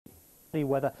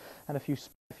weather and if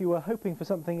you were hoping for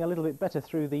something a little bit better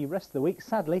through the rest of the week,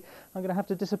 sadly I'm going to have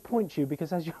to disappoint you,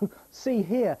 because as you see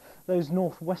here, those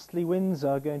northwesterly winds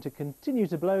are going to continue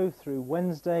to blow through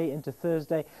Wednesday into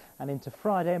Thursday and into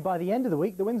Friday, and by the end of the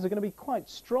week the winds are going to be quite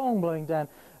strong, blowing down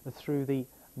through the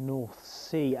North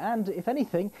Sea, and if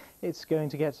anything it's going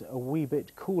to get a wee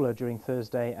bit cooler during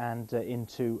Thursday and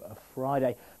into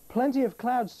Friday. Plenty of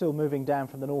clouds still moving down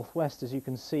from the northwest, as you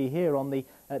can see here on the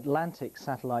Atlantic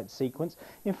satellite sequence.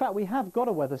 In fact, we have got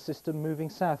a weather system moving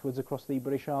southwards across the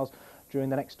British Isles during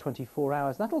the next 24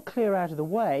 hours. That'll clear out of the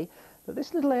way, but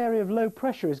this little area of low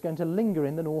pressure is going to linger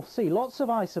in the North Sea. Lots of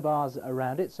isobars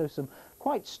around it, so some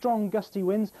quite strong gusty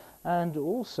winds and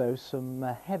also some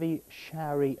heavy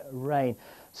showery rain.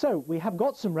 So we have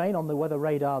got some rain on the weather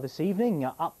radar this evening,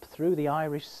 up through the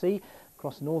Irish Sea,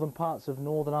 across northern parts of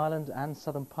Northern Ireland and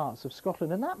southern parts of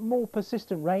Scotland, and that more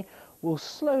persistent rain will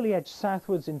slowly edge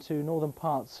southwards into northern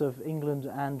parts of England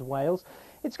and Wales.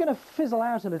 It's going to fizzle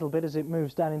out a little bit as it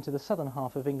moves down into the southern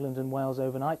half of England and Wales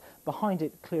overnight. Behind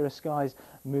it, clearer skies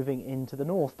moving into the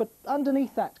north. But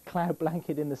underneath that cloud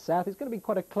blanket in the south, it's going to be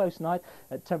quite a close night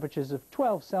at temperatures of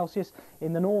 12 Celsius.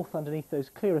 In the north, underneath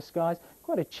those clearer skies,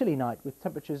 quite a chilly night with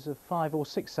temperatures of 5 or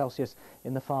 6 Celsius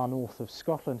in the far north of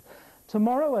Scotland.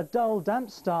 Tomorrow, a dull,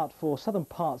 damp start for southern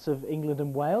parts of England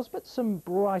and Wales, but some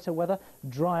brighter weather,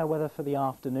 drier weather for the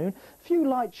afternoon. A few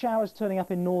light showers turning up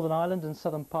in Northern Ireland and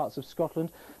southern parts of Scotland,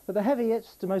 but the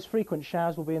heaviest, most frequent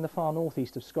showers will be in the far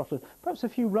northeast of Scotland. Perhaps a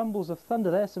few rumbles of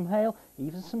thunder there, some hail,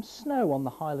 even some snow on the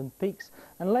Highland peaks.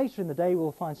 And later in the day,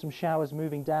 we'll find some showers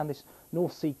moving down this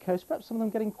North Sea coast, perhaps some of them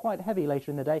getting quite heavy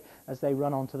later in the day as they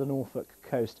run onto the Norfolk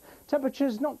coast.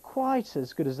 Temperatures not quite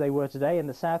as good as they were today in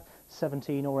the south,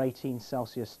 17 or 18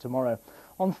 Celsius tomorrow.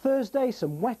 On Thursday,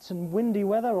 some wet and windy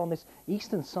weather on this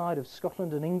eastern side of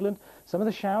Scotland and England. Some of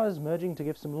the showers merging to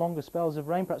give some longer spells of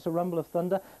rain, perhaps a rumble of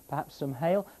thunder, perhaps some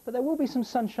hail, but there will be some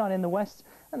sunshine in the west,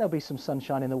 and there'll be some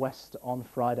sunshine in the west on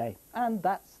Friday. And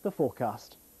that's the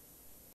forecast.